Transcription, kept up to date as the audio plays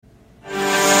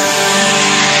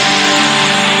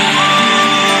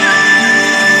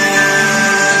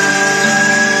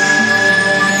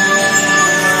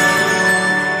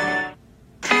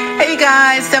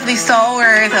Stephanie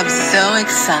Stallworth. I'm so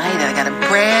excited. I got a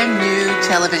brand new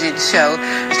television show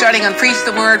starting on Preach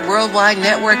the Word Worldwide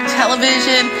Network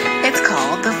Television. It's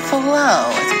called The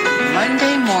Flow. It's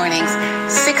Monday mornings,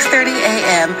 6:30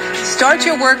 a.m. Start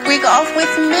your work week off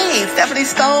with me, Stephanie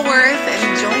Stallworth, and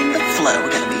join the flow.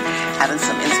 We're going to be having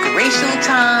some inspirational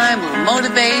time, a little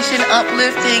motivation,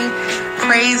 uplifting,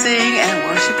 praising, and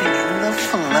worshiping in the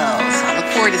flow. So I look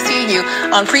forward to seeing you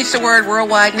on Preach the Word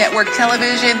Worldwide Network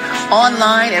Television,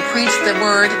 online at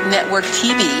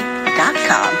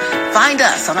PreachTheWordNetworkTV.com. Find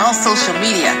us on all social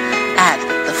media at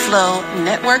The Flow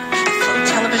Network, The Flow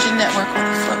Television Network, or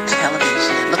The Flow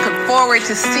Television. Looking forward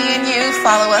to seeing you.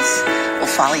 Follow us. We'll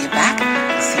follow you back.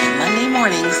 We'll see you Monday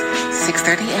mornings,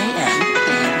 6:30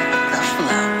 a.m.